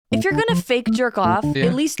If you're gonna fake jerk off,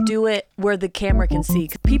 at least do it where the camera can see.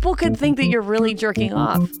 People could think that you're really jerking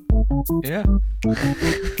off. Yeah.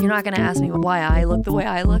 You're not gonna ask me why I look the way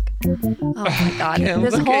I look? Oh my god.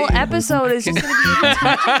 This whole episode is just gonna be me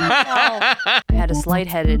touching myself. I had a slight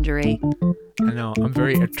head injury. I know. I'm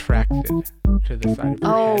very attracted to the side of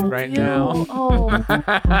your head right now. Oh.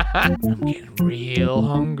 I'm getting real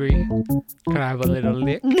hungry. Can I have a little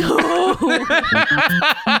lick? No.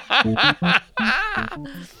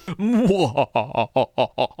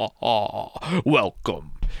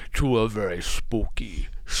 Welcome to a very spooky,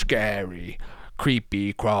 scary,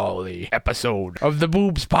 creepy, crawly episode of the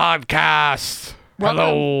Boobs podcast. Welcome.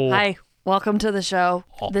 Hello. Hi. Welcome to the show.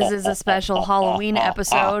 This is a special Halloween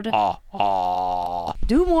episode.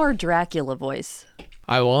 Do more Dracula voice.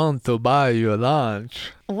 I want to buy you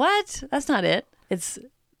lunch. What? That's not it. It's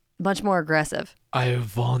much more aggressive. I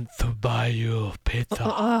want to buy you pizza.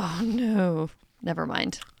 Oh, no. Never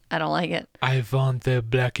mind. I don't like it. I want a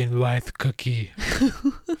black and white cookie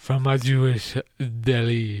from a Jewish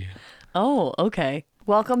deli. Oh, okay.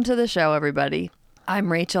 Welcome to the show, everybody.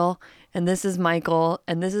 I'm Rachel, and this is Michael,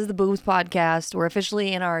 and this is the Boobs podcast. We're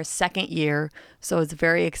officially in our second year, so it's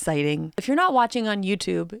very exciting. If you're not watching on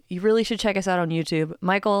YouTube, you really should check us out on YouTube.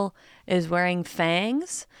 Michael is wearing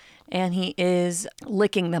fangs, and he is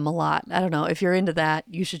licking them a lot. I don't know. If you're into that,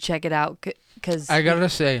 you should check it out. Cause I gotta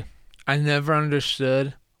say, I never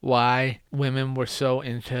understood why women were so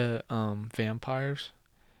into vampires,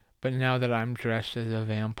 but now that I'm dressed as a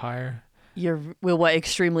vampire, you're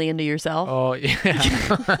extremely into yourself. Oh yeah.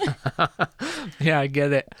 Yeah, I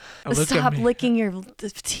get it. Stop licking your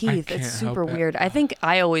teeth. It's super weird. I think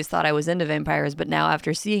I always thought I was into vampires, but now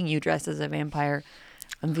after seeing you dressed as a vampire,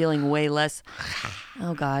 I'm feeling way less.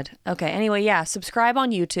 Oh God. Okay. Anyway, yeah. Subscribe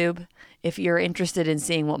on YouTube if you're interested in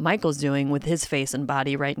seeing what Michael's doing with his face and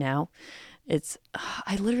body right now. It's,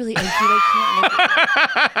 I can't look at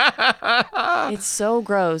it. It's so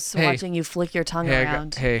gross watching you flick your tongue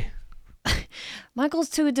around. Michael's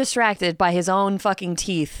too distracted by his own fucking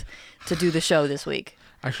teeth to do the show this week.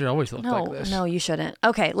 I should always look like this. No, you shouldn't.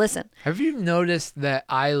 Okay, listen. Have you noticed that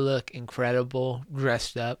I look incredible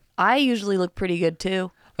dressed up? I usually look pretty good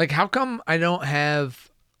too. Like, how come I don't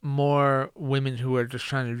have more women who are just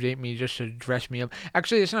trying to date me just to dress me up?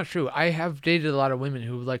 Actually, it's not true. I have dated a lot of women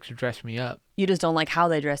who like to dress me up. You just don't like how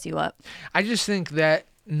they dress you up. I just think that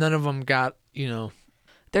none of them got,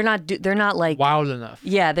 they're not like wild enough.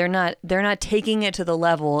 Yeah, they're not taking it to the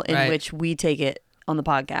level in which we take it on the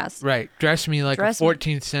podcast. Right. Dress me like a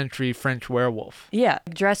 14th century French werewolf. Yeah.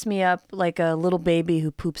 Dress me up like a little baby who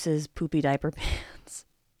poops his poopy diaper pants.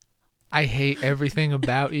 I hate everything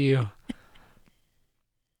about you.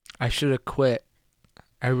 I should have quit.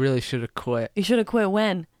 I really should have quit. You should have quit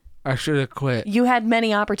when? I should have quit. You had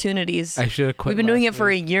many opportunities. I should have quit. We've been doing it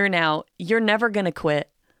for a year now. You're never going to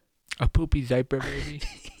quit. A poopy diaper baby.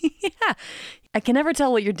 Yeah. I can never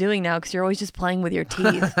tell what you're doing now because you're always just playing with your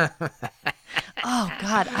teeth. Oh,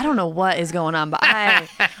 God. I don't know what is going on, but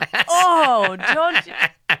don't you?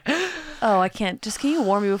 Oh, I can't. Just can you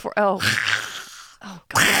warm me before? Oh,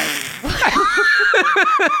 God.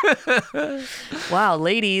 Wow,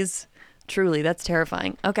 ladies. Truly, that's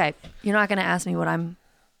terrifying. Okay. You're not going to ask me why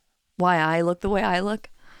I look the way I look?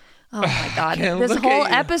 Oh my God. This whole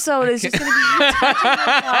episode is just going to be you touching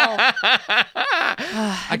yourself.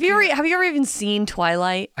 Have you ever even seen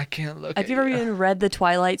Twilight? I can't look Have you ever even read the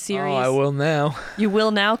Twilight series? Oh, I will now. You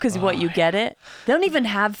will now because you get it? They don't even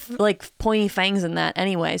have like pointy fangs in that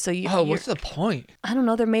anyway. So what's the point? I don't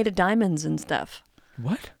know. They're made of diamonds and stuff.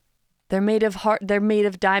 What? They're made of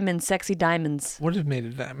diamonds, sexy diamonds. What is made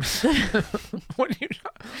of diamonds? What are you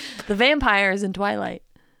talking? The vampires in Twilight.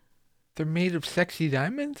 They're made of sexy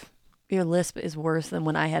diamonds? Your lisp is worse than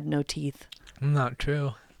when I had no teeth. Not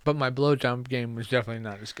true. But my blowjob game was definitely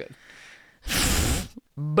not as good.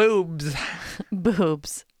 Boobs.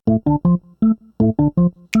 Boobs.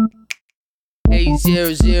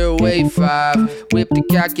 80085. Whip the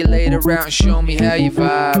calculator out and show me how you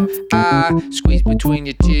vibe. I squeeze between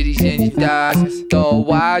your titties and your thighs. Throw a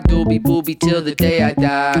wide doobie boobie till the day I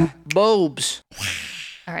die. Boobs.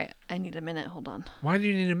 All right, I need a minute. Hold on. Why do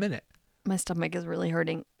you need a minute? My stomach is really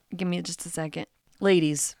hurting. Give me just a second.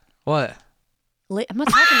 Ladies. What? I'm not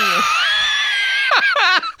talking to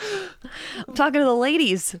you. I'm talking to the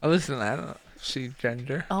ladies. Oh, listen, I don't see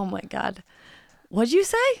gender. Oh my God. What'd you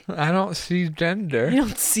say? I don't see gender. You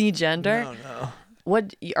don't see gender? No.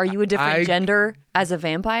 What, are you a different gender as a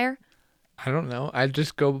vampire? I don't know. I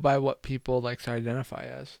just go by what people like to identify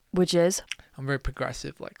as. Which is? I'm very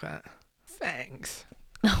progressive like that. Thanks.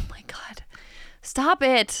 Oh my God. Stop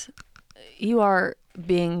it. You are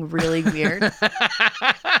being really weird.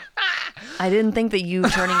 I didn't think that you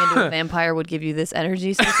turning into a vampire would give you this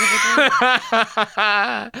energy specifically.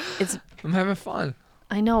 I'm having fun.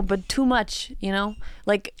 I know, but too much, you know?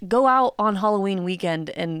 Like, go out on Halloween weekend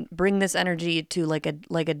and bring this energy to like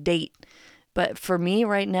a date. But for me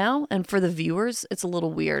right now and for the viewers, it's a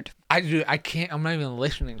little weird. I can't. I'm not even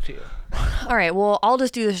listening to you. All right, well, I'll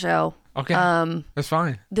just do the show. Okay. That's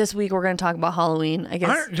fine. This week we're going to talk about Halloween, I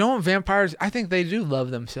guess. Don't vampires, I think they do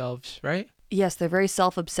love themselves, right? Yes, they're very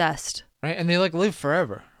self-obsessed. Right? And they like live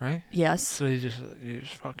forever, right? Yes. So you just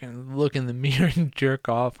fucking look in the mirror and jerk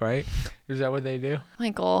off, right? Is that what they do?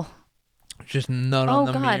 Michael. Just nut on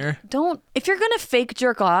the mirror. Don't. If you're going to fake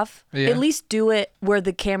jerk off, Yeah. at least do it where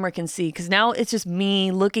the camera can see. Because now it's just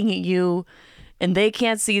me looking at you and they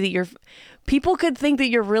can't see that you're. People could think that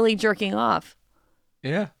you're really jerking off.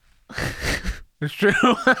 Yeah. It's true.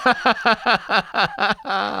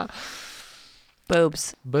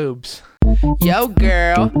 Boobs. Boobs. Yo,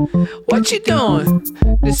 girl, what you doing?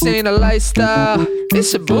 This ain't a lifestyle,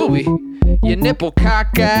 it's a boobie. Your nipple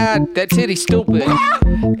cockeyed, that titty stupid.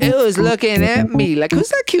 It was looking at me like, who's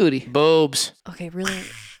that cutie? Boobs. Okay, really?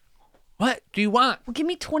 What do you want? Well, give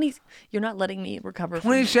me 20. You're not letting me recover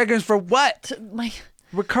 20 seconds for what? my.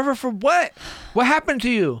 Recover for what? What happened to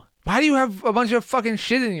you? Why do you have a bunch of fucking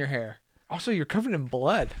shit in your hair? Also, you're covered in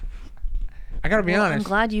blood. I gotta be I'm honest.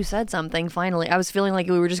 glad you said something finally. I was feeling like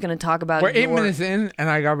we were just going to talk about We're 8 minutes in, and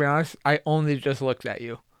I gotta be honest, I only just looked at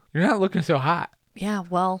you. You're not looking so hot. Yeah,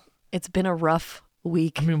 well, it's been a rough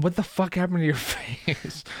week. I mean, what the fuck happened to your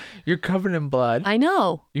face? You're covered in blood. I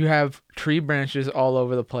know. You have tree branches all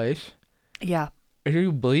over the place. Yeah. Are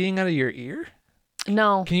you bleeding out of your ear?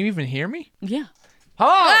 No. Can you even hear me? Yeah. Oh!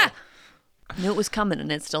 Ah! Knew it was coming,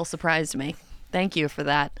 and it still surprised me. Thank you for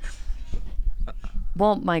that.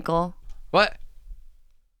 Well, Michael, What?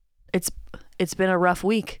 it's been a rough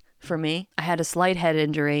week for me. I had a slight head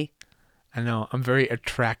injury. I know. I'm very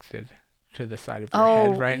attracted to the side of your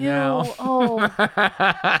head right now. Oh,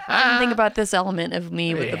 I didn't think about this element of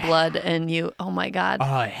me with the blood and you. Oh my God.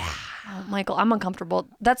 Oh, yeah. Oh, Michael, I'm uncomfortable.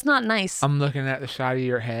 That's not nice. I'm looking at the side of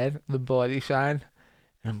your head, the bloody side,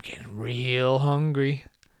 and I'm getting real hungry.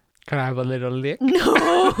 Can I have a little lick?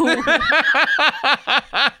 No.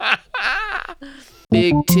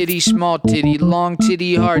 Big titty, small titty, long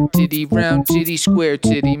titty, hard titty, round titty, square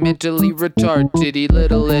titty, mentally retard titty,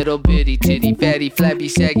 little bitty titty, fatty, flappy,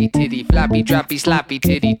 saggy titty, floppy, droppy, sloppy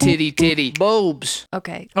titty, titty, boobs.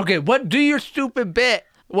 Okay. Okay, do your stupid bit.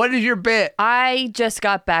 What is your bit? I just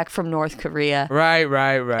got back from North Korea. Right.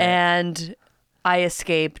 And I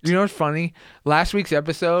escaped. You know what's funny? Last week's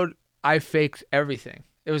episode, I faked everything.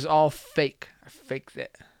 It was all fake. I faked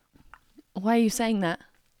it. Why are you saying that?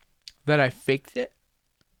 That I faked it?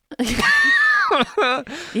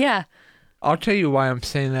 Yeah. I'll tell you why I'm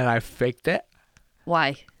saying that I faked it.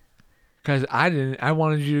 Why? Because I didn't. I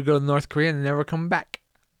wanted you to go to North Korea and never come back.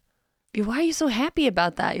 Why are you so happy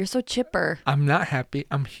about that? You're so chipper. I'm not happy.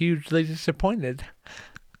 I'm hugely disappointed.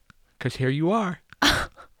 Because here you are.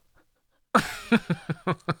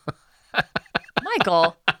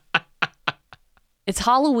 Michael. It's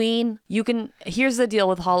Halloween. Here's the deal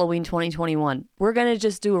with Halloween 2021. We're going to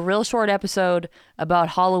just do a real short episode about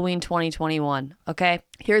Halloween 2021. Okay?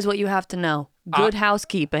 Here's what you have to know. Good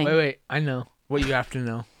housekeeping. Wait. I know what you have to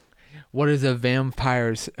know. What is a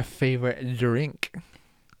vampire's favorite drink?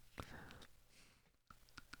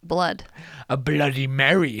 Blood. A Bloody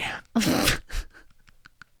Mary.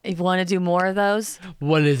 You want to do more of those?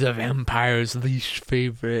 What is a vampire's least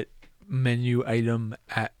favorite menu item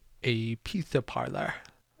at a pizza parlor?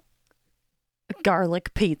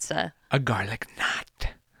 Garlic pizza. A garlic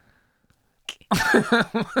knot.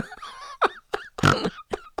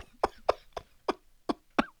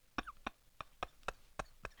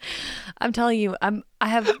 I'm telling you,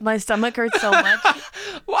 my stomach hurts so much,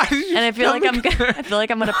 Why did you? and I feel like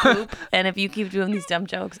I'm gonna poop. And if you keep doing these dumb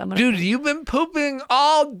jokes, I'm gonna. Dude, you've been pooping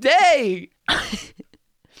all day.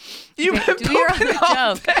 You've Okay, been do your pooping other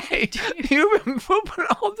all joke. day. You've been pooping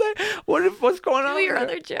all day. What's going on? Do your here?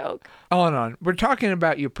 other joke. Hold on. We're talking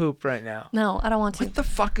about your poop right now. No, I don't want to. What the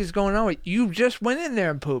fuck is going on with you? You just went in there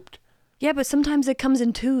and pooped. Yeah, but sometimes it comes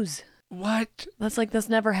in twos. What? That's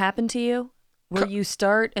never happened to you, where you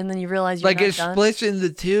start and then you realize you're Like not it done? splits into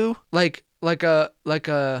two? Like a Like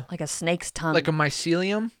a snake's tongue. like a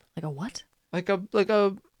mycelium? Like a what? Like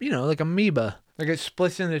amoeba. Like it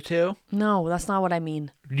splits into two? No, that's not what I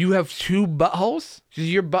mean. You have two buttholes?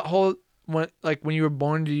 Does your butthole when you were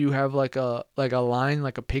born, do you have like a line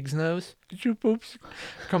like a pig's nose? Did your poops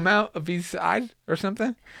come out of each side or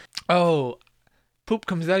something? Oh, poop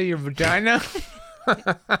comes out of your vagina?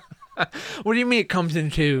 What do you mean it comes in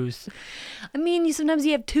twos? I mean, sometimes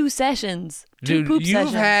you have 2 sessions. Two Dude, poop you've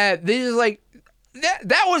sessions. had, this is like,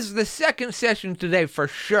 that was the second session today for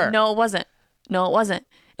sure. No, it wasn't.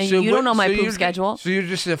 And So you don't know my so poop you're schedule. So you're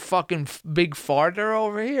just a fucking big farter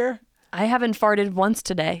over here? I haven't farted once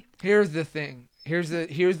today. Here's the thing. Here's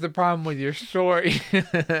the problem with your story.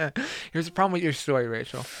 Here's the problem with your story,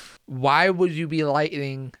 Rachel. Why would you be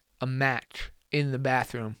lighting a match in the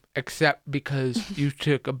bathroom except because you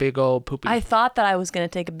took a big old poopy? I thought that I was going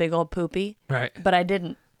to take a big old poopy, Right. but I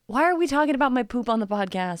didn't. Why are we talking about my poop on the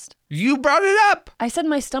podcast? You brought it up. I said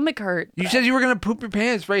my stomach hurt. You said you were going to poop your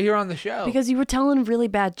pants right here on the show. Because you were telling really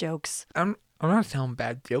bad jokes. I'm not telling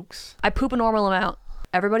bad jokes. I poop a normal amount.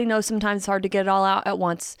 Everybody knows sometimes it's hard to get it all out at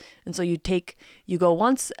once. And so you go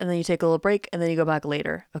once and then you take a little break and then you go back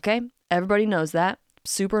later. Okay? Everybody knows that.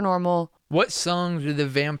 Super normal. What song did the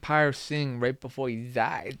vampire sing right before he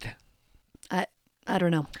died? I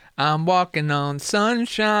don't know. I'm walking on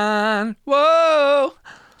sunshine. Whoa.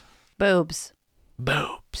 Boobs.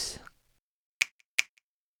 Boobs.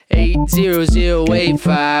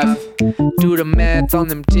 80085. Do the math on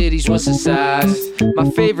them titties, what's the size? My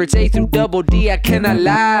favorite's A through double D, I cannot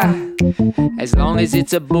lie. As long as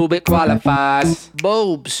it's a boob, it qualifies.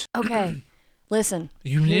 Boobs. Okay. Listen.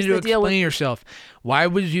 You need here's to the deal explain yourself. Why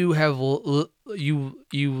would you have you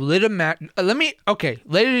lit a match?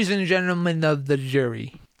 Ladies and gentlemen of the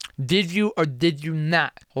jury, did you or did you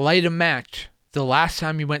not light a match the last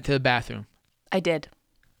time you went to the bathroom? I did.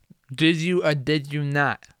 Did you or did you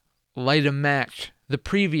not light a match the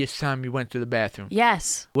previous time you went to the bathroom?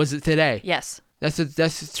 Yes. Was it today? Yes. That's a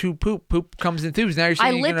two poop. Poop comes in twos. Now you're saying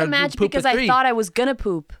I you're lit gonna the match poop because at I 3. thought I was going to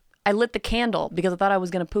poop. I lit the candle because I thought I was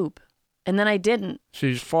going to poop. And then I didn't. So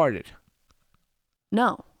you just farted.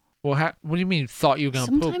 No. Well, what do you mean thought you were gonna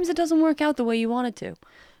poop? Sometimes it doesn't work out the way you want it to.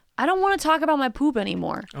 I don't want to talk about my poop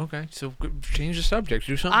anymore. Okay, so change the subject.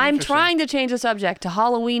 Do something I'm interesting. trying to change the subject to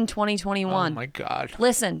Halloween 2021. Oh my God.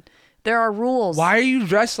 Listen, there are rules. Why are you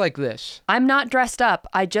dressed like this? I'm not dressed up.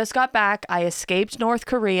 I just got back. I escaped North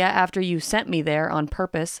Korea after you sent me there on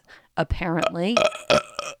purpose, apparently.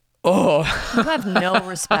 Oh. You have no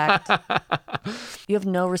respect. You have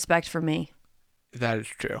no respect for me. That is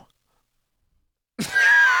true.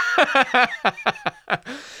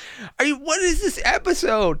 What is this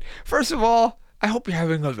episode? First of all, I hope you're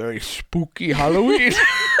having a very spooky Halloween.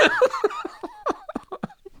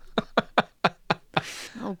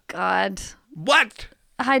 Oh, God. What?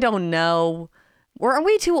 I don't know. Are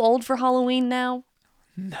we too old for Halloween now?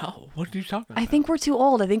 No, what are you talking about? I think we're too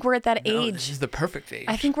old. I think we're at that No, age. this is the perfect age.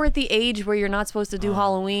 I think we're at the age where you're not supposed to do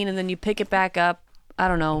Halloween and then you pick it back up. I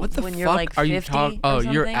don't know. What the when fuck you're like 50 are you talking? Oh, or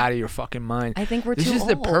you're something. out of your fucking mind. I think we're this too is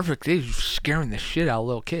the old. perfect age. You're scaring the shit out of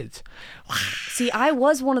little kids. See, I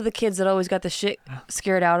was one of the kids that always got the shit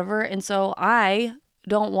scared out of her, and so I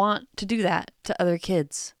don't want to do that to other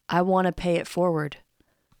kids. I want to pay it forward,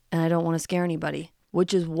 and I don't want to scare anybody.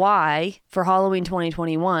 Which is why, for Halloween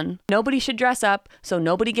 2021, nobody should dress up, so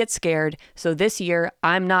nobody gets scared. So this year,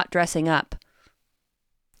 I'm not dressing up.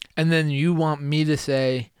 And then you want me to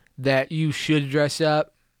say that you should dress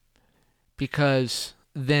up because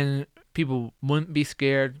then people wouldn't be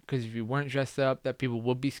scared, because if you weren't dressed up, that people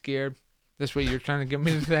would be scared. That's what you're trying to get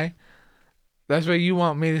me to say? That's what you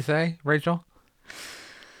want me to say, Rachel?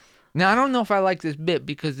 Now, I don't know if I like this bit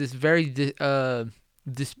because it's very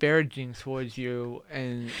disparaging towards you,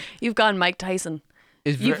 and You've gone Mike Tyson.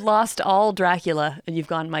 You've lost all Dracula, and you've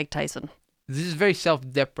gone Mike Tyson. this is very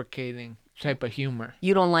self-deprecating type of humor.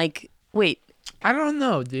 You don't like... Wait. I don't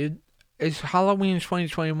know, dude. It's Halloween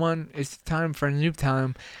 2021. It's time for a new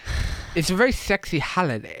time. It's a very sexy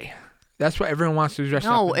holiday. That's what everyone wants to dress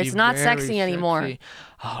up. No, and be it's not very sexy anymore.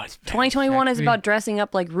 Oh, it's very 2021 is sexy. about dressing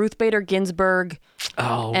up like Ruth Bader Ginsburg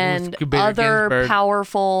Ruth Bader other Ginsburg.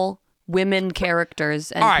 powerful women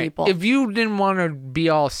characters and All right, people. if you didn't want to be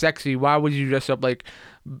all sexy, why would you dress up like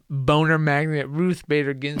boner magnet Ruth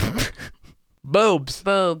Bader Ginsburg? Boobs.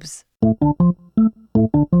 Boobs.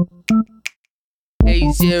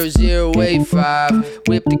 80085.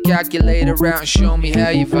 Whip the calculator out and show me how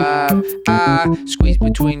you vibe. I squeeze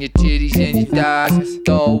between your titties and your thighs.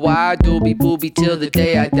 Throw a wide doobie boobie till the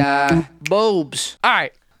day I die. Boobs. All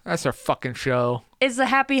right, that's our fucking show. It's a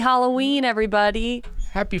happy Halloween, everybody.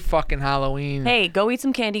 Happy fucking Halloween. Hey, go eat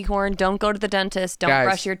some candy corn. Don't go to the dentist. Don't Guys,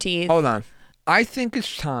 brush your teeth. Hold on. I think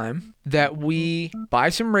it's time that we buy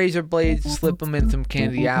some razor blades, slip them in some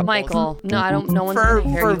candy apples. Michael, no, I don't. No one's gonna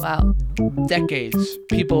hear you out. Decades,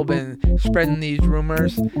 people have been spreading these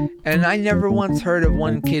rumors, and I never once heard of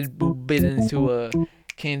one kid who bit into a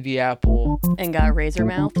candy apple. And got razor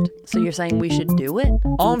mouthed. So you're saying we should do it?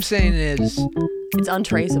 All I'm saying is It's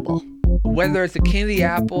untraceable. Whether it's a candy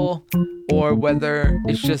apple or whether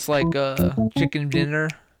it's just like a chicken dinner,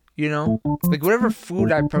 you know? Like whatever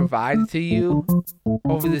food I provide to you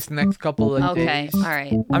over this next couple of Okay, days. all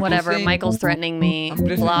right. I'm Whatever. just saying- Michael's threatening me. I'm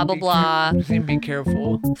just Blah, saying blah, blah. I'm just saying be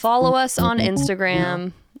careful. Follow us on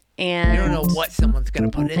Instagram and You don't know what someone's gonna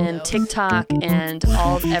put in and those. TikTok and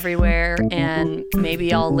all everywhere. And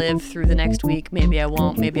maybe I'll live through the next week. Maybe I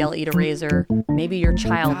won't. Maybe I'll eat a razor. Maybe your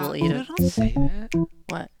child will eat it. Don't say that.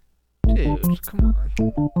 What? Dude, come on.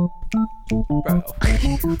 Bro.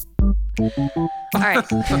 All right.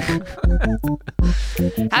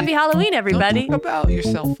 Happy Halloween, everybody. Don't talk about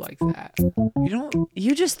yourself like that. You don't.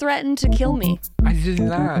 You just threatened to kill me. I did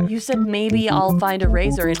not. You said maybe I'll find a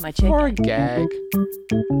razor in my For a chicken. gag.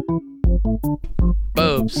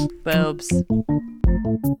 Boobs. Boobs.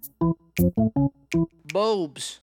 Boobs.